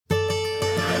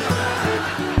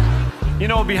You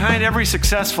know, behind every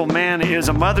successful man is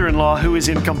a mother-in-law who is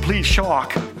in complete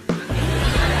shock.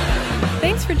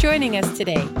 Thanks for joining us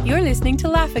today. You're listening to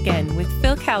Laugh Again with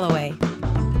Phil Callaway.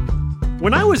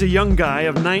 When I was a young guy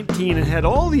of 19 and had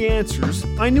all the answers,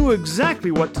 I knew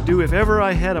exactly what to do if ever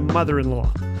I had a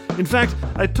mother-in-law. In fact,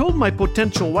 I told my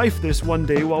potential wife this one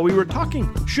day while we were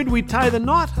talking. Should we tie the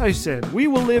knot? I said. We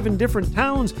will live in different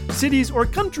towns, cities, or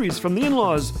countries from the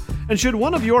in-laws. And should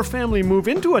one of your family move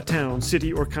into a town,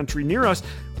 city, or country near us,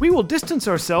 we will distance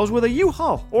ourselves with a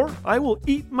U-Haul, or I will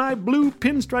eat my blue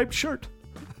pinstriped shirt.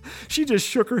 She just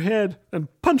shook her head and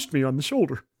punched me on the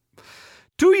shoulder.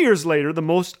 2 years later, the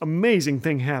most amazing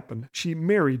thing happened. She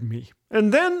married me.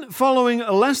 And then, following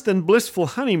a less than blissful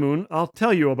honeymoon, I'll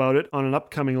tell you about it on an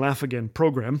upcoming Laugh Again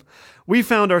program, we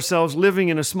found ourselves living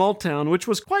in a small town which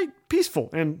was quite peaceful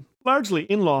and largely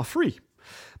in-law free.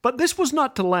 But this was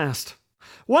not to last.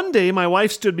 One day, my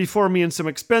wife stood before me in some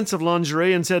expensive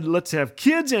lingerie and said, "Let's have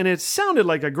kids," and it sounded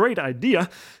like a great idea.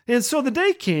 And so the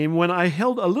day came when I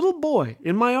held a little boy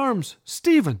in my arms.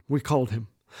 Stephen, we called him.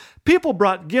 People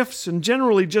brought gifts and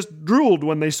generally just drooled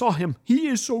when they saw him. "He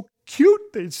is so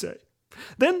cute," they'd say.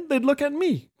 Then they'd look at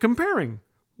me, comparing.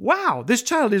 "Wow, this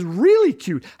child is really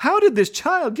cute. How did this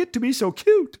child get to be so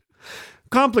cute?"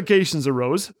 Complications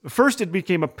arose. First, it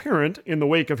became apparent, in the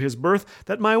wake of his birth,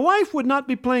 that my wife would not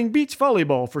be playing beach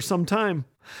volleyball for some time.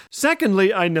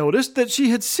 Secondly, I noticed that she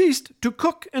had ceased to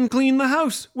cook and clean the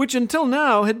house, which until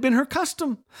now had been her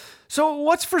custom. "So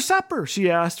what's for supper?" she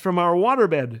asked from our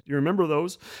waterbed. You remember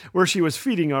those? Where she was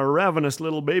feeding our ravenous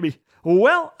little baby.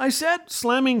 "Well," I said,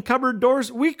 slamming cupboard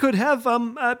doors, we could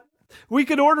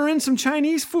order in some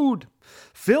Chinese food."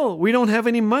 "Phil, we don't have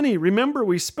any money. Remember,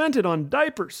 we spent it on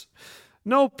diapers."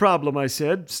 "No problem," I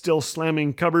said, still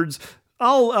slamming cupboards.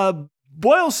 "I'll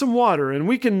boil some water and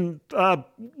we can,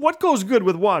 what goes good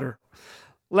with water?"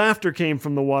 Laughter came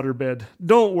from the waterbed.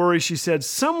 "Don't worry," she said.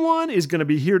 "Someone is going to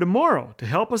be here tomorrow to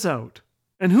help us out."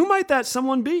 "And who might that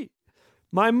someone be?"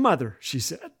 "My mother," she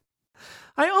said.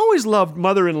 I always loved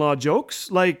mother-in-law jokes,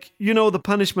 like, you know, the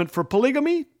punishment for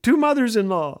polygamy? 2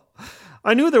 mothers-in-law.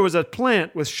 I knew there was a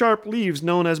plant with sharp leaves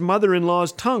known as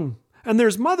mother-in-law's tongue, and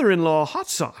there's mother-in-law hot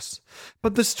sauce.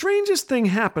 But the strangest thing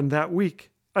happened that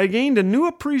week. I gained a new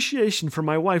appreciation for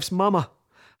my wife's mama.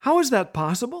 How is that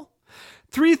possible?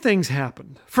 3 things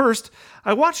happened. First,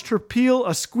 I watched her peel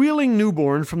a squealing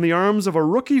newborn from the arms of a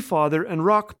rookie father and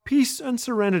rock peace and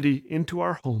serenity into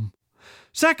our home.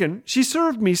 Second, she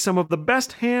served me some of the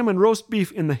best ham and roast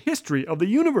beef in the history of the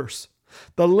universe.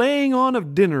 The laying on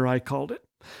of dinner, I called it.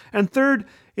 And third,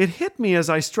 it hit me as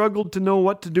I struggled to know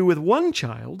what to do with one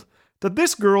child, that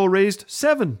this girl raised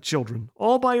 7 children,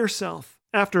 all by herself,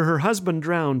 after her husband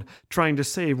drowned trying to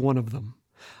save one of them.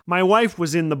 My wife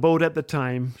was in the boat at the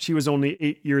time. She was only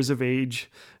 8 years of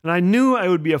age, and I knew I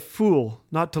would be a fool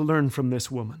not to learn from this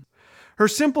woman. Her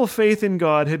simple faith in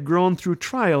God had grown through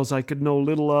trials I could know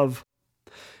little of.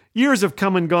 Years have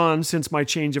come and gone since my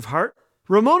change of heart.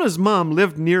 Ramona's mom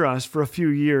lived near us for a few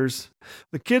years.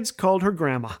 The kids called her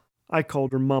Grandma. I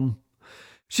called her Mum.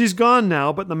 She's gone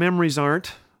now, but the memories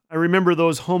aren't. I remember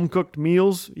those home-cooked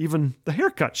meals, even the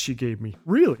haircuts she gave me.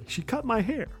 Really, she cut my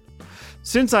hair.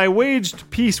 Since I waged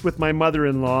peace with my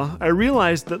mother-in-law, I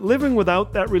realized that living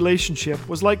without that relationship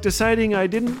was like deciding I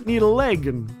didn't need a leg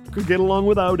and could get along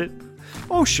without it.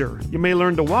 Oh, sure, you may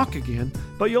learn to walk again,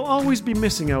 but you'll always be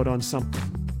missing out on something.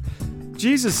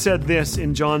 Jesus said this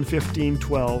in John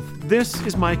 15:12, "This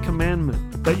is my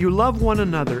commandment, that you love one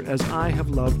another as I have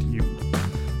loved you."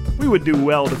 We would do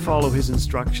well to follow his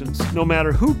instructions, no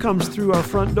matter who comes through our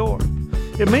front door.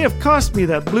 It may have cost me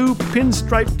that blue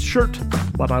pinstriped shirt,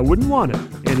 but I wouldn't want it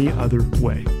any other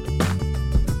way.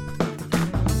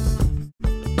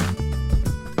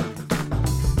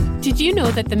 Did you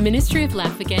know that the Ministry of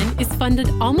Laugh Again is funded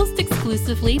almost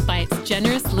exclusively by its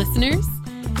generous listeners?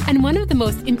 And one of the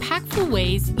most impactful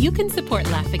ways you can support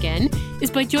Laugh Again is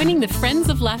by joining the Friends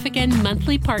of Laugh Again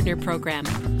monthly partner program.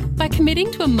 By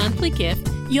committing to a monthly gift,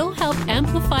 you'll help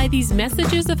amplify these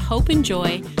messages of hope and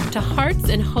joy to hearts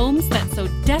and homes that so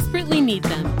desperately need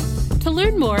them. To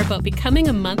learn more about becoming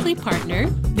a monthly partner,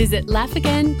 visit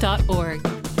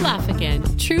laughagain.org. Laugh Again,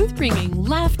 truth bringing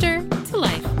laughter to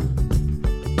life.